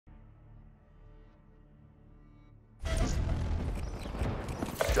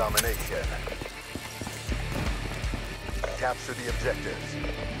Domination. Capture the objectives.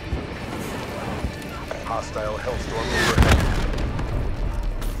 Hostile hellstorm overhead.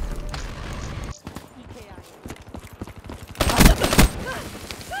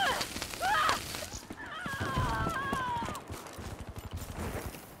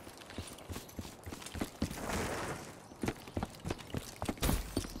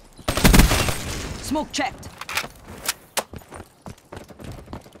 Smoke checked.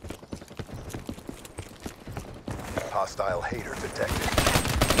 Hostile hater detected.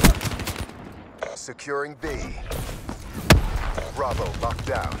 Securing B. Bravo locked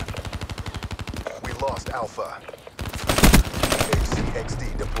down. We lost Alpha.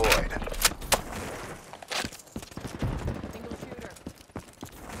 HCXD deployed. Single shooter.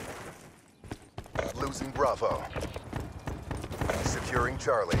 Losing Bravo. Securing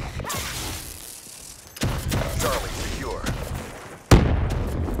Charlie. Charlie secure.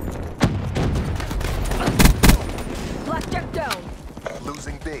 Blackjack down.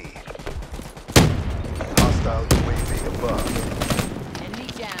 Losing B. Hostile UAV above. Enemy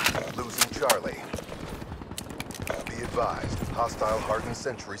down. Losing Charlie. Be advised, hostile hardened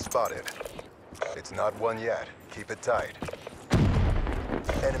sentry spotted. It's not one yet. Keep it tight.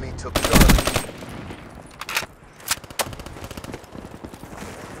 Enemy took Charlie.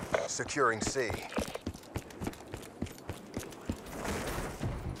 Securing C.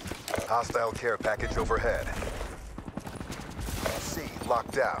 Hostile care package overhead. C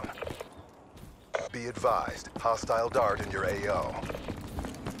locked down. Be advised, hostile dart in your AO.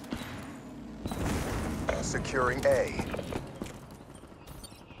 Securing A.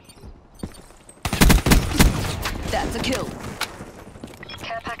 That's a kill.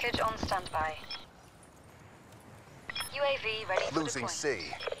 Care package on standby. UAV ready for Losing deployment.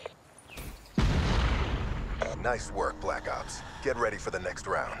 C. Nice work, Black Ops. Get ready for the next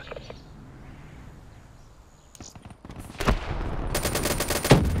round.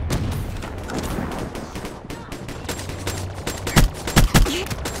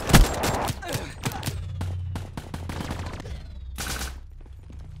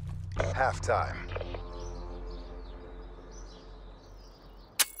 Halftime.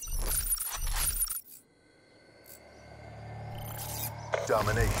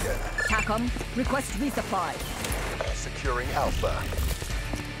 Domination. TACOM, request resupply. Securing Alpha.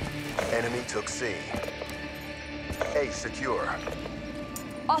 Enemy took C. A secure.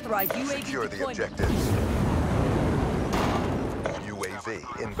 Authorize UAV Secure the deployment. objectives. UAV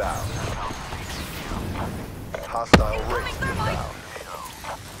inbound. Hostile race inbound.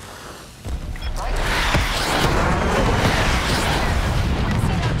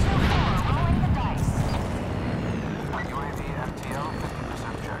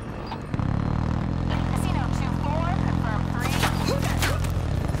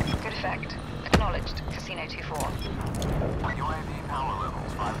 Good effect. Acknowledged. Casino 2-4. UAV power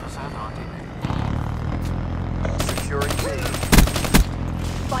levels 5% RTB. Securing B.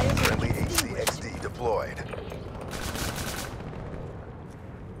 Fire Friendly HCXD deployed.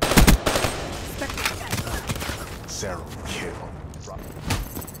 Zero kill.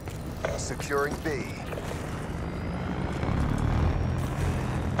 Securing B.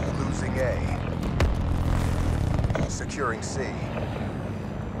 Losing A. Securing C.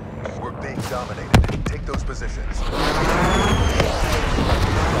 We're being dominated. Take those positions.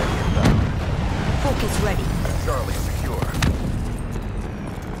 Focus ready. Charlie secure.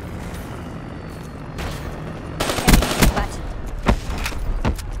 Enemy battle.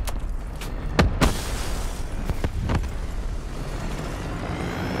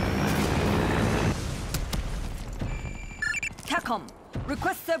 TACOM,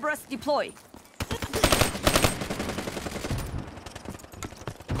 request Cerberus deploy.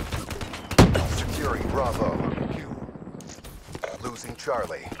 Securing Bravo. Losing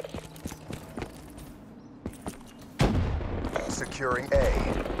Charlie. Securing A.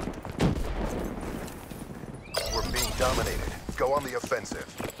 We're being dominated. Go on the offensive.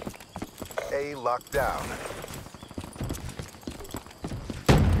 A locked down.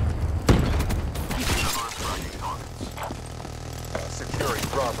 Securing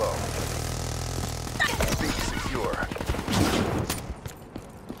Bravo. B secure.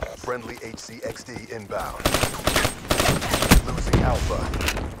 Friendly HCXD inbound. Losing Alpha.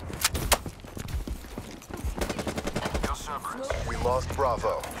 We lost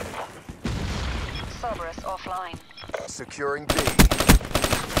Bravo. Cerberus offline. Securing B.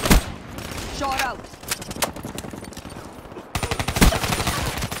 Shot out.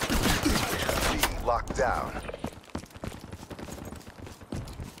 B locked down.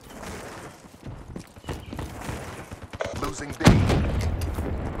 Losing B.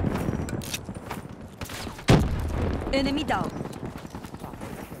 Enemy down.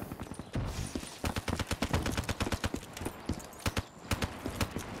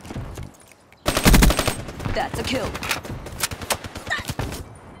 That's a kill.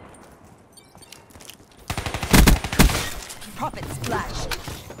 Profit splash.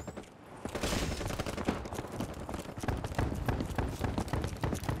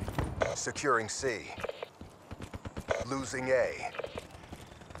 Securing C. Losing A.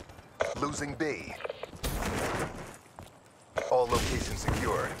 Losing B. All locations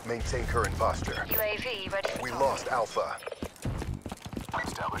secured. Maintain current posture. UAV ready for We talk. lost Alpha.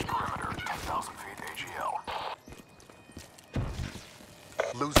 Established perimeter, 10,000 feet AGL.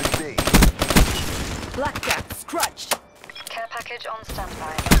 Losing B. Blackjack scratched. Care package on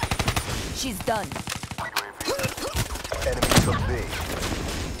standby. She's done. UAV. Enemy took B.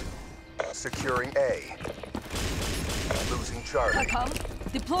 Securing A. Losing Charlie. Come.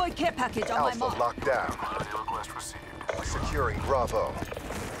 Deploy care package on my Alpha mark. locked down. Audio request received. Securing Bravo.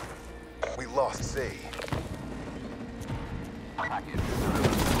 We lost C. Package.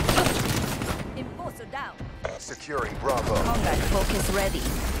 Enforcer down. Securing Bravo. Combat focus ready.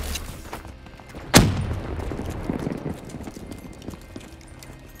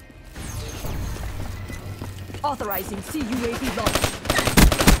 Authorizing CUAV launch.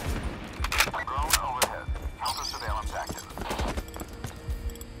 Drone overhead. Counter surveillance active.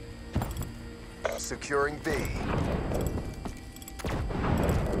 Securing B.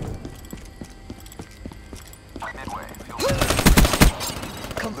 Midway.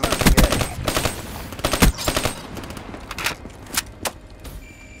 Field Losing A.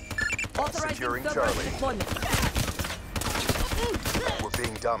 Authorizing Securing Cerberus Charlie. deployment. We're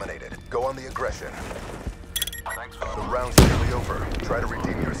being dominated. Go on the aggression. Thanks for The round's nearly over. Try to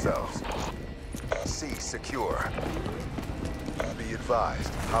redeem yourselves. C secure. Be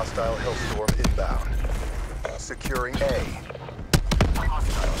advised. Hostile Hellstorm inbound. Securing A.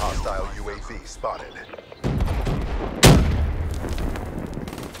 Hostile UAV spotted.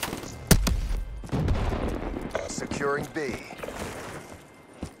 Securing B.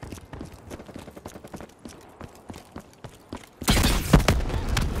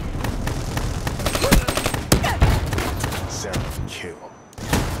 Sound kill.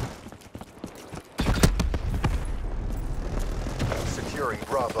 Securing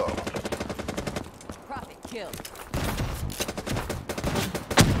Bravo. Profit kill.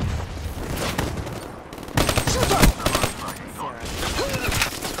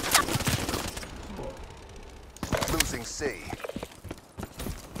 Losing C.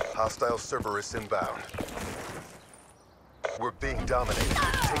 Hostile Cerberus inbound. We're being dominated.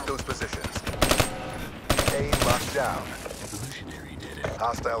 Take those positions. A locked down. Evolutionary did it.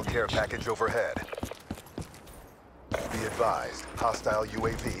 Hostile care package overhead. Be advised. Hostile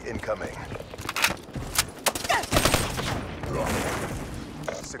UAV incoming.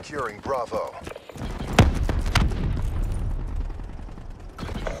 Securing Bravo.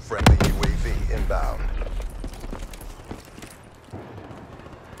 Friendly UAV inbound.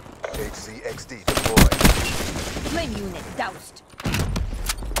 HCXD deployed. Flame unit doused.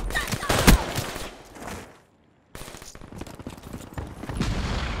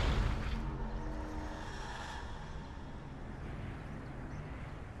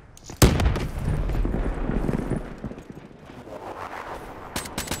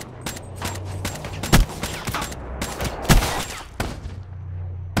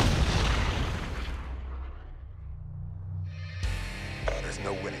 There's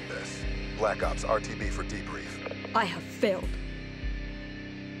no winning this. Black Ops RTB for debrief. I have failed.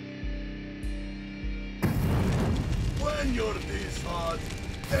 When you're this hot,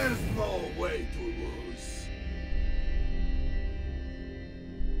 there's no way to lose.